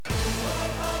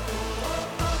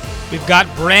We've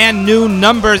got brand new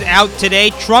numbers out today.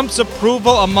 Trump's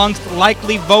approval amongst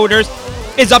likely voters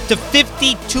is up to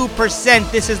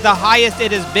 52%. This is the highest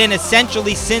it has been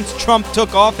essentially since Trump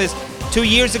took office 2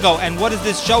 years ago. And what does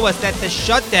this show us? That the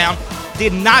shutdown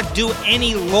did not do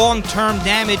any long-term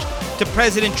damage to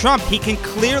President Trump. He can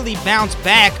clearly bounce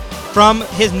back from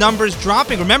his numbers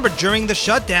dropping. Remember, during the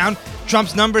shutdown,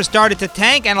 Trump's numbers started to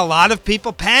tank and a lot of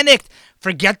people panicked.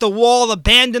 Forget the wall,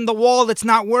 abandon the wall, it's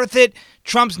not worth it.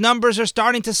 Trump's numbers are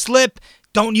starting to slip.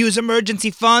 Don't use emergency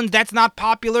funds, that's not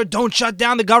popular. Don't shut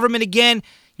down the government again.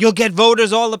 You'll get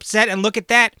voters all upset. And look at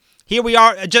that. Here we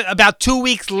are just about 2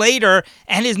 weeks later,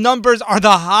 and his numbers are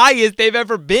the highest they've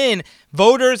ever been.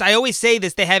 Voters, I always say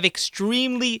this, they have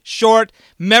extremely short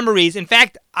memories. In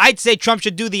fact, I'd say Trump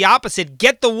should do the opposite.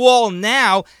 Get the wall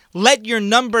now. Let your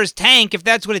numbers tank if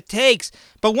that's what it takes.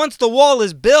 But once the wall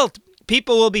is built,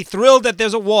 people will be thrilled that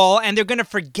there's a wall, and they're going to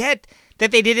forget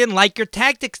that they didn't like your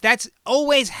tactics. That's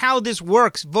always how this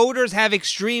works. Voters have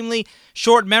extremely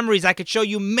short memories. I could show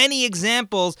you many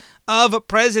examples of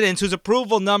presidents whose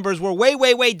approval numbers were way,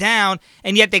 way, way down,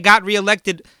 and yet they got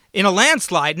reelected in a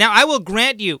landslide. Now, I will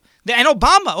grant you, and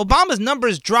Obama's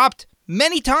numbers dropped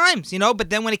many times, but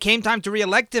then when it came time to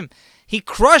reelect him, he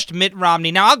crushed Mitt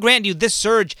Romney. Now, I'll grant you this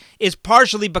surge is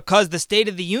partially because the State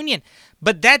of the Union,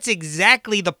 but that's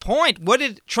exactly the point. What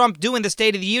did Trump do in the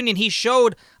State of the Union? He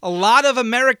showed a lot of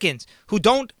Americans who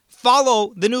don't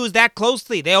follow the news that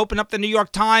closely. They open up the New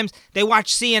York Times, they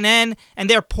watch CNN, and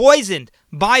they're poisoned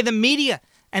by the media.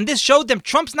 And this showed them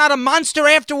Trump's not a monster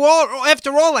after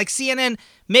all, like CNN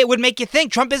would make you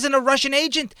think. Trump isn't a Russian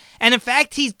agent. And in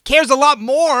fact, he cares a lot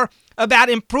more about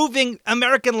improving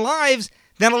American lives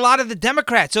than a lot of the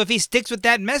Democrats. So if he sticks with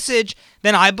that message,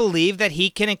 then I believe that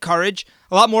he can encourage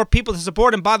a lot more people to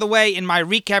support him. By the way, in my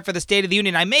recap for the State of the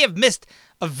Union, I may have missed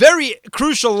a very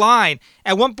crucial line.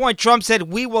 At one point, Trump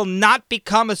said, "We will not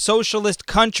become a socialist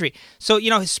country." So,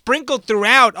 sprinkled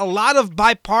throughout a lot of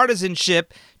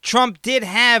bipartisanship, Trump did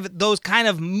have those kind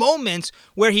of moments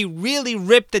where he really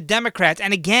ripped the Democrats.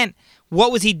 And again,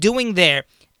 what was he doing there?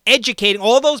 Educating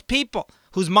all those people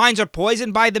whose minds are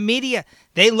poisoned by the media.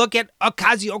 They look at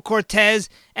Ocasio-Cortez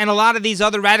and a lot of these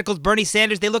other radicals, Bernie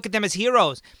Sanders, they look at them as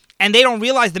heroes. And they don't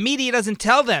realize the media doesn't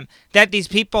tell them that these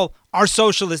people are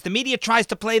socialists. The media tries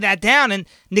to play that down and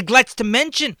neglects to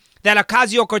mention that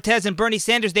Ocasio-Cortez and Bernie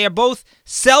Sanders, they are both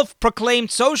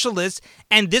self-proclaimed socialists.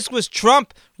 And this was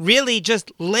Trump really just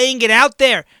laying it out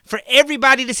there for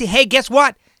everybody to see. Hey, guess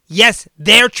what? Yes,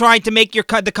 they're trying to make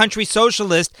the country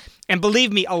socialist. And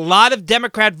believe me, a lot of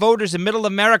Democrat voters in Middle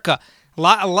America, a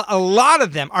lot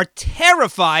of them are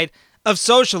terrified of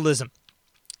socialism.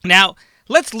 Now,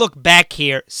 let's look back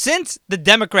here. Since the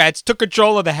Democrats took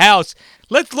control of the House,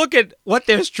 let's look at what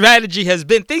their strategy has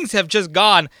been. Things have just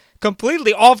gone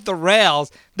completely off the rails.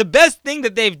 The best thing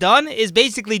that they've done is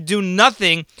basically do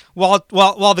nothing while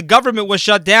the government was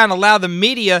shut down, allow the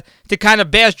media to kind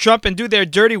of bash Trump and do their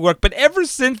dirty work. But ever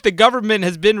since the government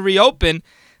has been reopened,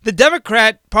 the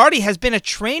Democrat Party has been a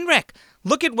train wreck.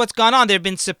 Look at what's gone on. There have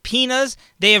been subpoenas.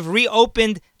 They have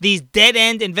reopened these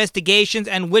dead-end investigations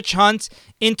and witch hunts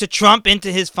into Trump,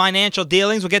 into his financial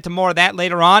dealings. We'll get to more of that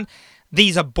later on.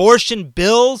 These abortion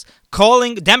bills,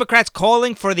 Democrats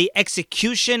calling for the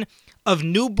execution of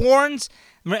newborns,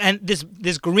 and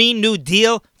this Green New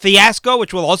Deal fiasco,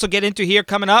 which we'll also get into here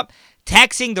coming up,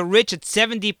 taxing the rich at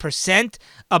 70%,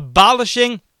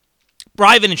 abolishing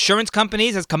private insurance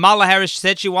companies, as Kamala Harris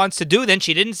said she wants to do. Then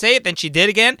she didn't say it. Then she did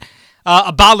again.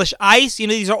 Abolish ICE.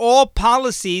 These are all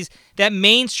policies that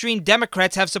mainstream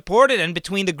Democrats have supported. And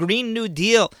between the Green New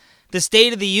Deal, the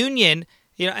State of the Union,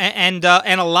 and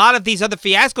a lot of these other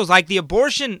fiascos like the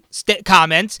abortion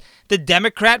comments, the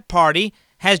Democrat Party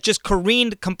has just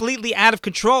careened completely out of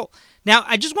control. Now,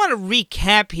 I just want to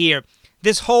recap here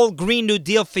this whole Green New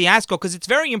Deal fiasco because it's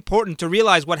very important to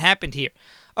realize what happened here.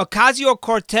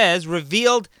 Ocasio-Cortez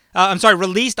unveiled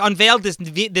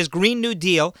this Green New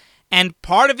Deal, and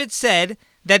part of it said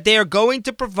that they are going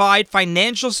to provide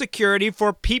financial security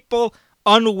for people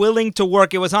unwilling to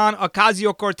work. It was on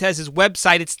Ocasio-Cortez's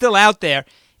website. It's still out there.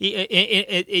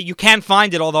 You can't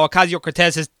find it, although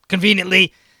Ocasio-Cortez has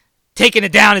conveniently taken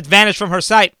it down. It's vanished from her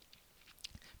site.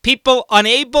 People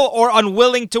unable or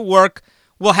unwilling to work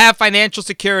will have financial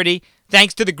security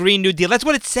thanks to the Green New Deal. That's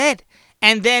what it said.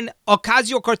 And then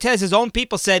Ocasio-Cortez's own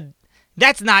people said,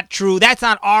 that's not true. That's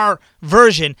not our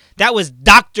version. That was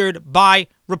doctored by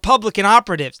Republican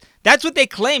operatives. That's what they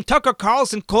claimed. Tucker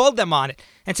Carlson called them on it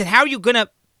and said, how are you going to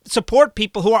support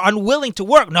people who are unwilling to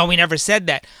work? No, we never said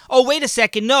that. Oh, wait a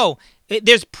second. No,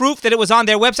 There's proof that it was on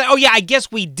their website. Oh, yeah, I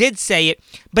guess we did say it,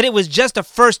 but it was just a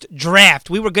first draft.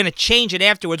 We were going to change it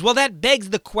afterwards. Well, that begs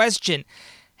the question,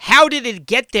 how did it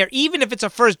get there? Even if it's a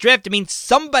first draft, it means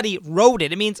somebody wrote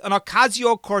it. It means an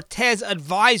Ocasio-Cortez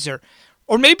advisor,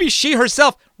 or maybe she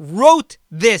herself wrote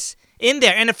this in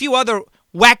there, and a few other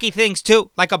wacky things too,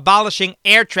 like abolishing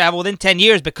air travel within 10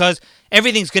 years because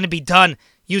everything's going to be done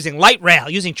using light rail,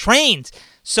 using trains.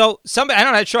 So somebody,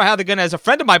 I'm not sure how they're going to, as a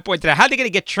friend of mine pointed out, how they're going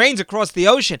to get trains across the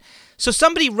ocean. So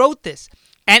somebody wrote this.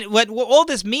 And what all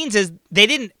this means is they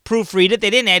didn't proofread it, they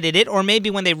didn't edit it, or maybe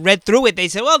when they read through it, they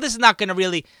said, well, this is not going to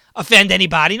really offend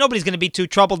anybody. Nobody's going to be too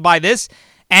troubled by this.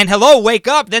 And hello, wake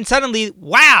up. Then suddenly,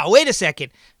 wow, wait a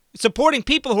second. Supporting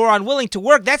people who are unwilling to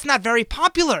work, that's not very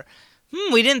popular.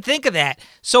 We didn't think of that.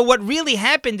 So what really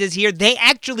happened is here, they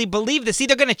actually believe this. See,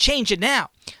 they're going to change it now.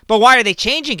 But why are they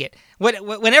changing it?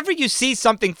 Whenever you see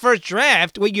something first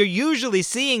draft, what you're usually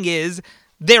seeing is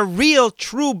their real,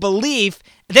 true belief.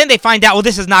 Then they find out, well,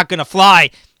 this is not going to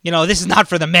fly. This is not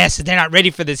for the masses. They're not ready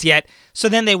for this yet. So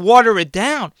then they water it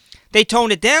down. They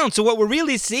tone it down. So what we're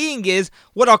really seeing is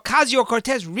what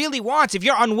Ocasio-Cortez really wants. If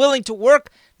you're unwilling to work,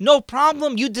 no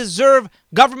problem. You deserve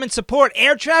government support.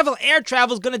 Air travel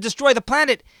is going to destroy the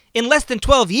planet in less than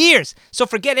 12 years. So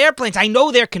forget airplanes. I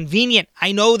know they're convenient.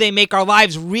 I know they make our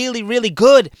lives really, really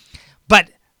good. But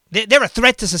they're a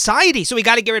threat to society. So we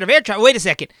got to get rid of air travel. Wait a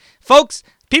second. Folks,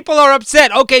 people are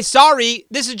upset. Okay, sorry.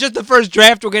 This is just the first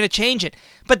draft. We're going to change it.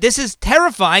 But this is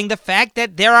terrifying, the fact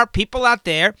that there are people out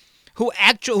there who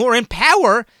are in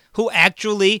power who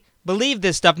actually believe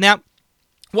this stuff. Now,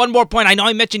 one more point. I know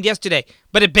I mentioned yesterday,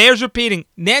 but it bears repeating.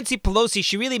 Nancy Pelosi,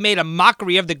 she really made a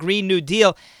mockery of the Green New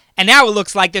Deal, and now it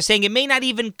looks like they're saying it may not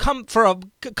even come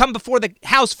before the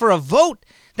House for a vote.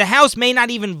 The House may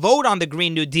not even vote on the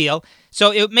Green New Deal,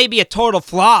 so it may be a total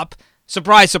flop.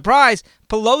 Surprise, surprise.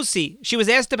 Pelosi, she was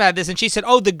asked about this, and she said,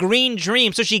 the Green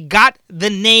Dream. So she got the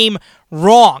name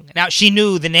wrong. Now, she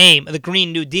knew the name of the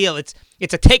Green New Deal. It's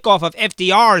a takeoff of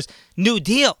FDR's New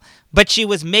Deal. But she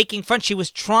was making fun. She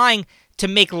was trying to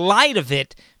make light of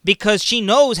it because she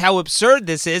knows how absurd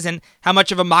this is and how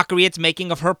much of a mockery it's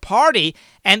making of her party.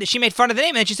 And she made fun of the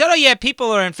name. And she said, oh, yeah, people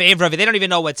are in favor of it. They don't even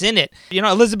know what's in it.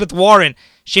 Elizabeth Warren,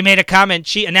 she made a comment.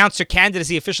 She announced her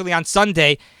candidacy officially on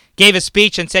Sunday, gave a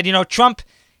speech and said, Trump,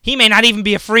 he may not even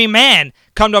be a free man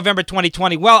come November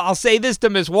 2020. Well, I'll say this to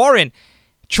Ms. Warren.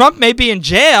 Trump may be in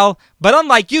jail, but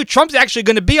unlike you, Trump's actually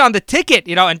going to be on the ticket,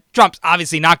 and Trump's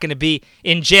obviously not going to be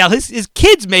in jail. His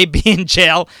kids may be in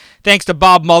jail, thanks to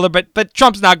Bob Mueller, but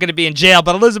Trump's not going to be in jail.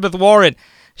 But Elizabeth Warren,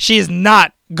 she is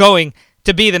not going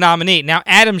to be the nominee. Now,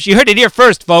 you heard it here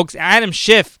first, folks. Adam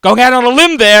Schiff, going out on a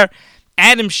limb there.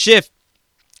 Adam Schiff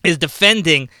is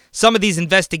defending some of these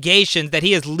investigations that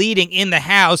he is leading in the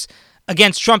House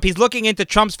against Trump. He's looking into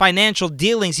Trump's financial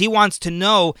dealings. He wants to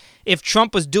know if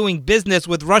Trump was doing business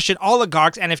with Russian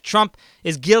oligarchs and if Trump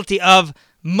is guilty of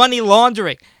money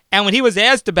laundering. And when he was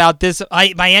asked about this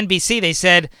by NBC, they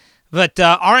said, but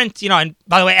aren't, and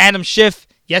by the way, Adam Schiff,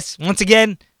 yes, once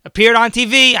again, appeared on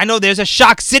TV. I know there's a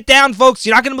shock. Sit down, folks.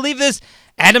 You're not going to believe this.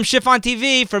 Adam Schiff on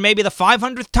TV for maybe the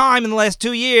 500th time in the last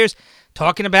 2 years,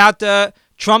 talking about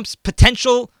Trump's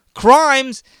potential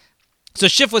crimes. So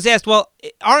Schiff was asked, well,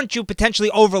 aren't you potentially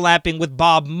overlapping with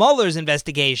Bob Mueller's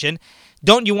investigation?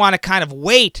 Don't you want to kind of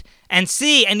wait and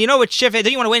see? And you know what, Schiff, don't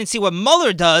you want to wait and see what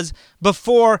Mueller does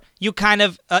before you kind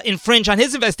of infringe on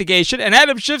his investigation? And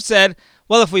Adam Schiff said,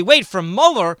 well, if we wait for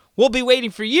Mueller, we'll be waiting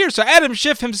for years. So Adam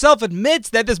Schiff himself admits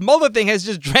that this Mueller thing has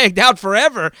just dragged out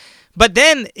forever. But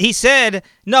then he said,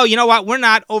 no, you know what? We're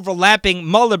not overlapping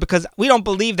Mueller because we don't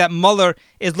believe that Mueller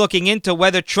is looking into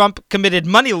whether Trump committed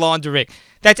money laundering.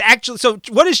 That's actually, so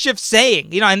what is Schiff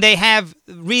saying? And they have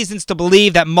reasons to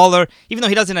believe that Mueller, even though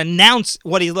he doesn't announce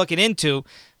what he's looking into,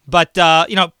 but,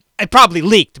 it probably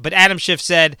leaked. But Adam Schiff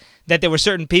said that there were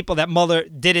certain people that Mueller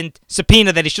didn't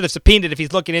subpoena that he should have subpoenaed if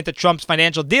he's looking into Trump's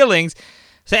financial dealings.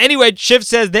 So anyway, Schiff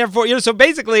says, therefore, so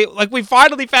basically, we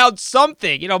finally found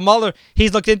something. Mueller,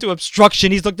 he's looked into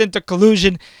obstruction. He's looked into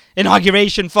collusion,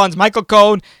 inauguration funds, Michael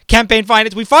Cohen, campaign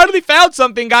finance. We finally found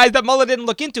something, guys, that Mueller didn't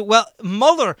look into. Well,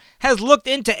 Mueller has looked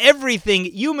into everything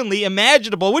humanly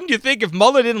imaginable. Wouldn't you think if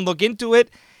Mueller didn't look into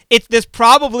it, there's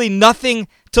probably nothing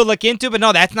to look into? But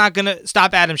no, that's not going to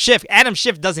stop Adam Schiff. Adam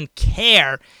Schiff doesn't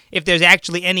care if there's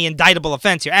actually any indictable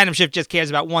offense here. Adam Schiff just cares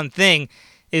about one thing,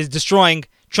 is destroying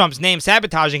Trump's name,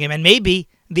 sabotaging him, and maybe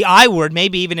the I word,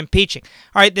 maybe even impeaching.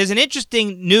 All right, there's an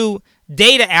interesting new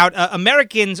data out.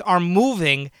 Americans are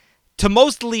moving to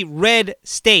mostly red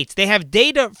states. They have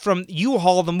data from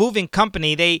U-Haul, the moving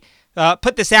company. They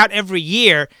put this out every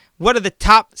year. What are the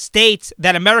top states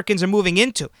that Americans are moving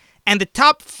into? And the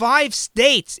top 5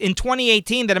 states in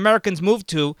 2018 that Americans moved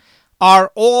to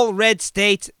are all red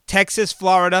states: Texas,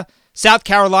 Florida, South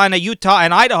Carolina, Utah,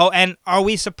 and Idaho. And are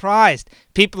we surprised?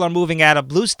 People are moving out of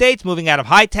blue states, moving out of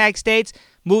high tax states,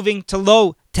 moving to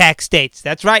low tax states.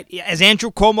 That's right, as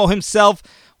Andrew Cuomo himself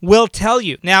will tell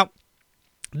you. Now,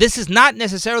 this is not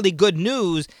necessarily good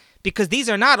news, because these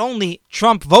are not only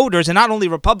Trump voters and not only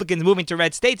Republicans moving to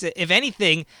red states. If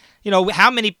anything,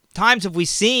 how many times have we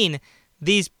seen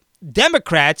these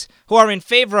Democrats who are in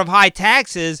favor of high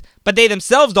taxes, but they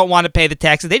themselves don't want to pay the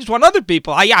taxes? They just want other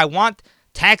people. I want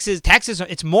taxes. Taxes,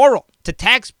 it's moral to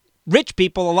tax rich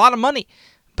people a lot of money,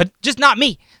 but just not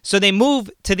me. So they move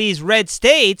to these red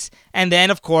states, and then,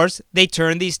 of course, they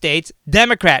turn these states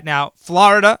Democrat. Now,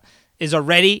 Florida is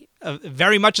already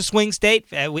very much a swing state.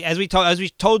 As we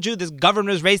told you, this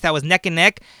governor's race that was neck and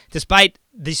neck, despite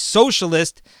the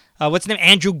socialist, what's his name,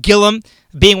 Andrew Gillum,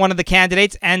 being one of the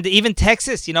candidates. And even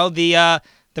Texas, the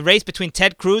race between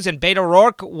Ted Cruz and Beto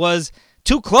O'Rourke was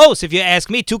too close, if you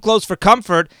ask me, too close for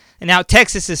comfort. And now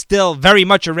Texas is still very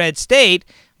much a red state,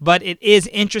 but it is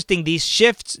interesting. These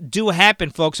shifts do happen,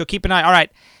 folks, so keep an eye. All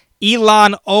right,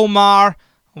 Ilhan Omar,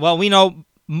 well, we know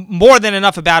more than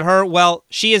enough about her. Well,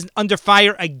 she is under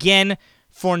fire again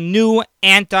for new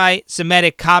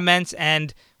anti-Semitic comments,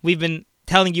 and we've been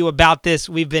telling you about this.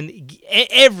 We've been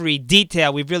every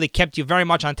detail. We've really kept you very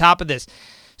much on top of this.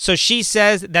 So she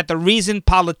says that the reason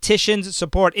politicians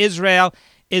support Israel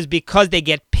is because they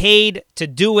get paid to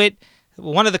do it.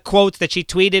 One of the quotes that she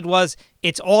tweeted was,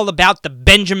 "It's all about the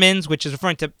Benjamins," which is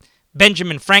referring to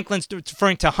Benjamin Franklin's,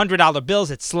 referring to $100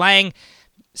 bills. It's slang,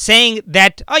 saying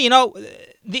that,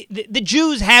 the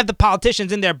Jews have the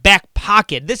politicians in their back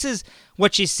pocket. This is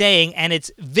what she's saying, and it's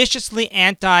viciously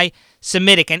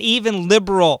anti-Semitic. And even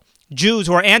liberal Jews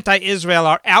who are anti-Israel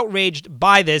are outraged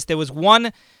by this. There was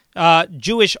one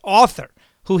Jewish author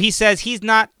who he says he's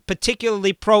not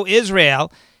particularly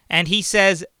pro-Israel, and he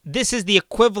says this is the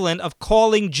equivalent of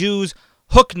calling Jews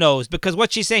hook-nosed, because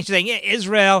what she's saying,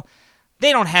 Israel,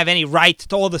 they don't have any right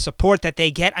to all the support that they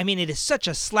get. I mean, it is such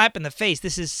a slap in the face.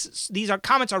 These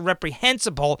comments are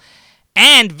reprehensible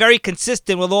and very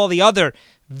consistent with all the other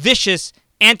vicious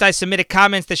anti-Semitic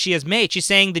comments that she has made. She's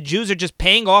saying the Jews are just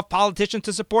paying off politicians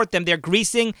to support them. They're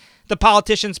greasing the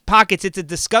politicians' pockets. It's a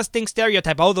disgusting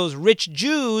stereotype. Oh, those rich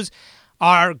Jews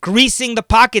are greasing the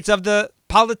pockets of the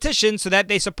politicians so that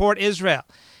they support Israel.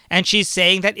 And she's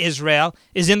saying that Israel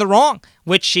is in the wrong,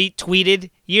 which she tweeted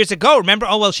years ago. Remember?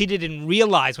 She didn't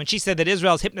realize when she said that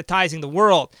Israel is hypnotizing the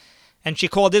world, and she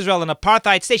called Israel an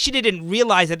apartheid state. She didn't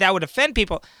realize that would offend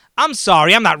people. I'm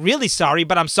sorry. I'm not really sorry,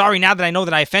 but I'm sorry now that I know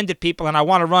that I offended people, and I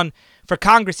want to run for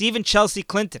Congress. Even Chelsea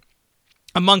Clinton,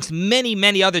 amongst many,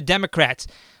 many other Democrats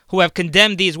who have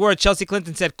condemned these words, Chelsea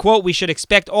Clinton said, quote, "We should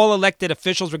expect all elected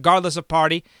officials, regardless of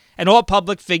party, and all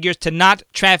public figures to not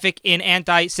traffic in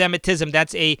anti-Semitism."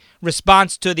 That's a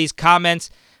response to these comments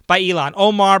by Ilhan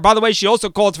Omar. By the way, she also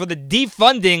called for the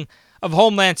defunding of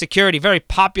Homeland Security. Very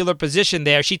popular position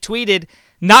there. She tweeted,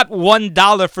 "Not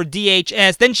 $1 for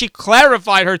DHS." Then she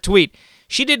clarified her tweet.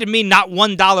 She didn't mean not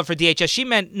 $1 for DHS. She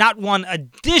meant not one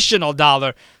additional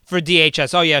dollar for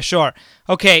DHS. Oh, yeah, sure.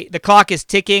 Okay, the clock is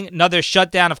ticking. Another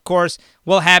shutdown, of course,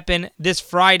 will happen this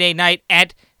Friday night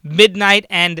at midnight.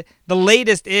 And the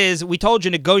latest is, we told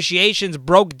you negotiations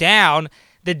broke down.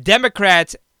 The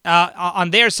Democrats,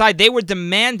 on their side, they were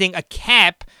demanding a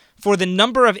cap for the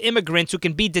number of immigrants who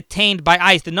can be detained by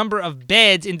ICE, the number of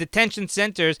beds in detention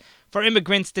centers for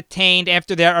immigrants detained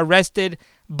after they're arrested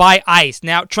by ICE.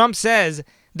 Now, Trump says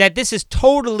that this is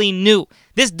totally new.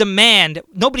 This demand,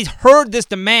 nobody's heard this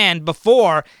demand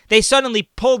before. They suddenly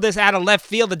pulled this out of left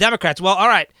field, the Democrats. Well, all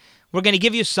right, we're going to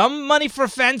give you some money for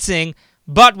fencing,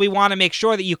 but we want to make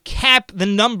sure that you cap the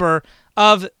number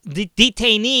of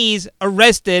detainees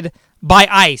arrested by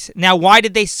ICE. Now, why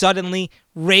did they suddenly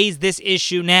raise this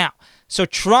issue now? So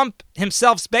Trump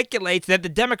himself speculates that the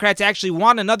Democrats actually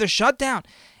want another shutdown.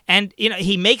 And,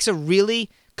 he makes a really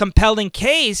compelling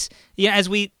case, as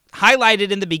we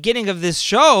highlighted in the beginning of this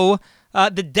show,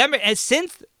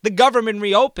 since the government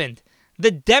reopened,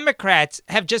 the Democrats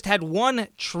have just had one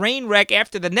train wreck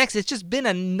after the next. It's just been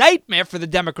a nightmare for the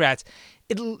Democrats.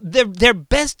 Their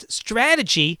best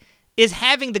strategy is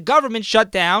having the government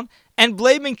shut down and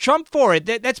blaming Trump for it.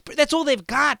 That's all they've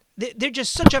got. They're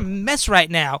just such a mess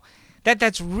right now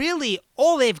that's really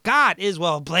all they've got is,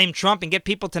 blame Trump and get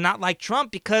people to not like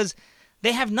Trump because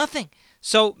they have nothing.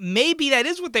 So maybe that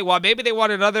is what they want. Maybe they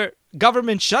want another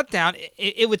government shutdown.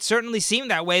 It would certainly seem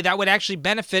that way. That would actually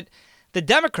benefit the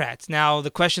Democrats. Now,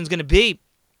 the question is going to be,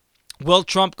 will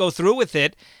Trump go through with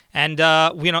it? And,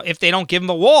 if they don't give him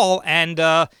a wall, and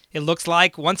it looks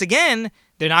like, once again,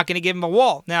 They're not going to give him a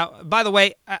wall. Now, by the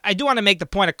way, I do want to make the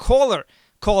point. A caller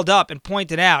called up and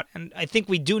pointed out, and I think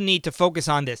we do need to focus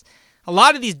on this. A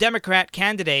lot of these Democrat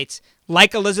candidates,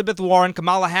 like Elizabeth Warren,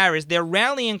 Kamala Harris, they're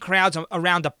rallying crowds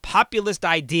around a populist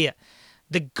idea.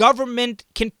 The government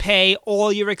can pay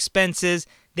all your expenses.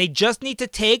 They just need to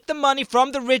take the money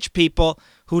from the rich people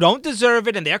who don't deserve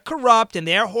it, and they're corrupt, and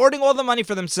they're hoarding all the money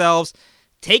for themselves.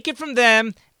 Take it from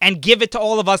them and give it to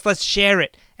all of us. Let's share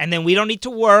it. And then we don't need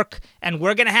to work, and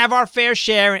we're going to have our fair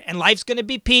share, and life's going to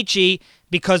be peachy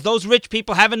because those rich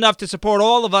people have enough to support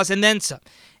all of us and then some.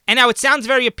 And now it sounds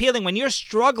very appealing when you're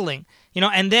struggling,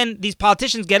 and then these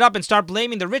politicians get up and start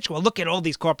blaming the rich. Well, look at all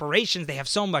these corporations. They have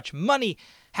so much money.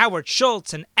 Howard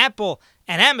Schultz and Apple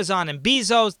and Amazon and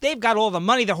Bezos, they've got all the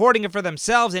money. They're hoarding it for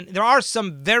themselves. And there are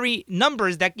some very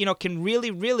numbers that, can really,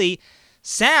 really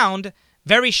sound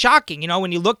very shocking,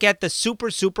 when you look at the super,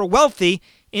 super wealthy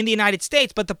in the United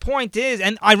States. But the point is,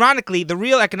 and ironically, the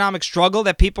real economic struggle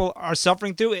that people are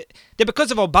suffering through, they're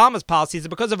because of Obama's policies, they're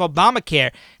because of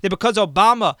Obamacare, they're because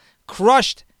Obama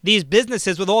crushed these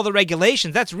businesses with all the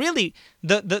regulations. That's really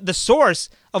the source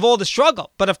of all the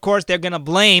struggle. But of course, they're going to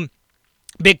blame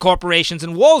big corporations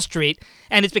and Wall Street,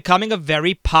 and it's becoming a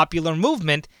very popular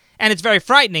movement, and it's very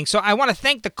frightening. So I want to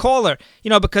thank the caller,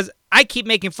 because I keep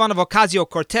making fun of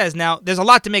Ocasio-Cortez. Now, there's a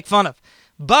lot to make fun of,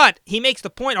 but he makes the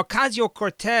point.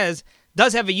 Ocasio-Cortez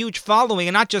does have a huge following,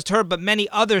 and not just her, but many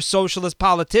other socialist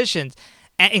politicians,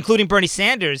 including Bernie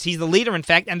Sanders. He's the leader, in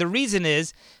fact, and the reason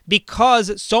is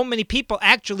because so many people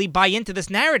actually buy into this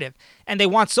narrative, and they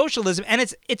want socialism, and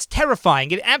it's terrifying.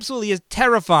 It absolutely is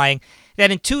terrifying that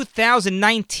in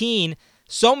 2019,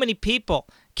 so many people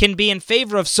can be in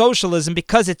favor of socialism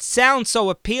because it sounds so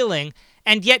appealing,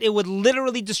 and yet it would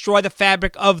literally destroy the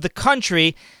fabric of the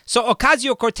country. So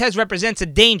Ocasio-Cortez represents a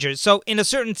danger. So in a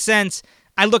certain sense,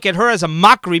 I look at her as a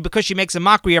mockery because she makes a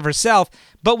mockery of herself,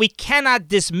 but we cannot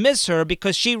dismiss her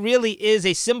because she really is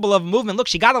a symbol of a movement. Look,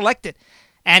 she got elected,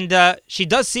 and she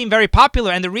does seem very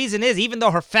popular, and the reason is, even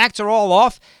though her facts are all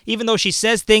off, even though she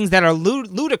says things that are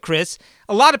ludicrous,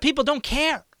 a lot of people don't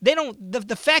care. They don't.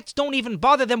 The facts don't even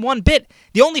bother them one bit.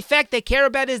 The only fact they care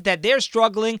about is that they're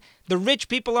struggling. The rich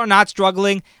people are not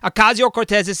struggling.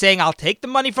 Ocasio-Cortez is saying, I'll take the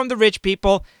money from the rich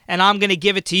people, and I'm going to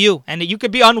give it to you. And you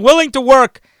could be unwilling to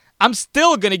work. I'm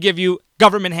still going to give you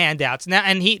government handouts. Now,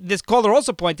 and this caller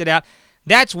also pointed out,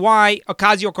 that's why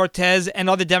Ocasio-Cortez and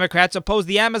other Democrats oppose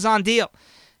the Amazon deal.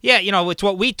 Yeah, it's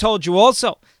what we told you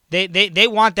also. They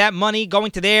want that money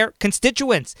going to their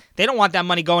constituents. They don't want that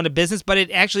money going to business, but it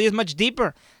actually is much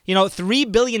deeper.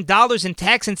 $3 billion in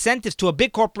tax incentives to a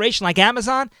big corporation like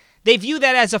Amazon, they view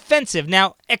that as offensive.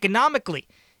 Now, economically,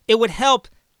 it would help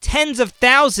tens of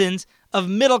thousands of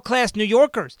middle-class New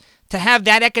Yorkers to have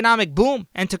that economic boom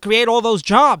and to create all those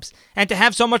jobs and to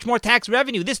have so much more tax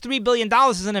revenue. This $3 billion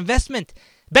is an investment.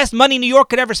 Best money New York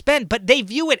could ever spend, but they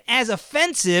view it as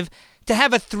offensive to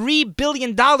have a $3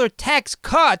 billion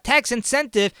tax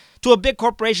incentive to a big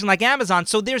corporation like Amazon.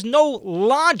 So there's no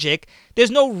logic, there's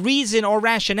no reason or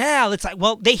rationale. It's like,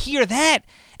 well, they hear that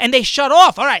and they shut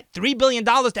off. All right, $3 billion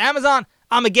to Amazon,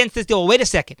 I'm against this deal. Well, wait a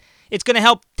second. It's going to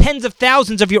help tens of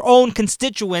thousands of your own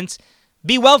constituents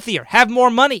be wealthier, have more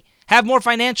money, have more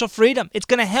financial freedom. It's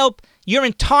going to help your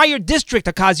entire district,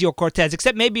 Ocasio-Cortez,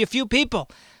 except maybe a few people.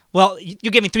 Well,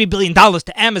 you're giving $3 billion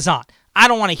to Amazon. I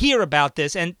don't want to hear about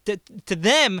this. And to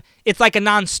them, it's like a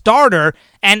non-starter,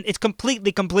 and it's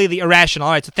completely irrational.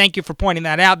 All right, so thank you for pointing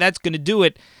that out. That's going to do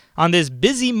it on this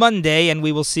busy Monday, and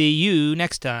we will see you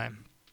next time.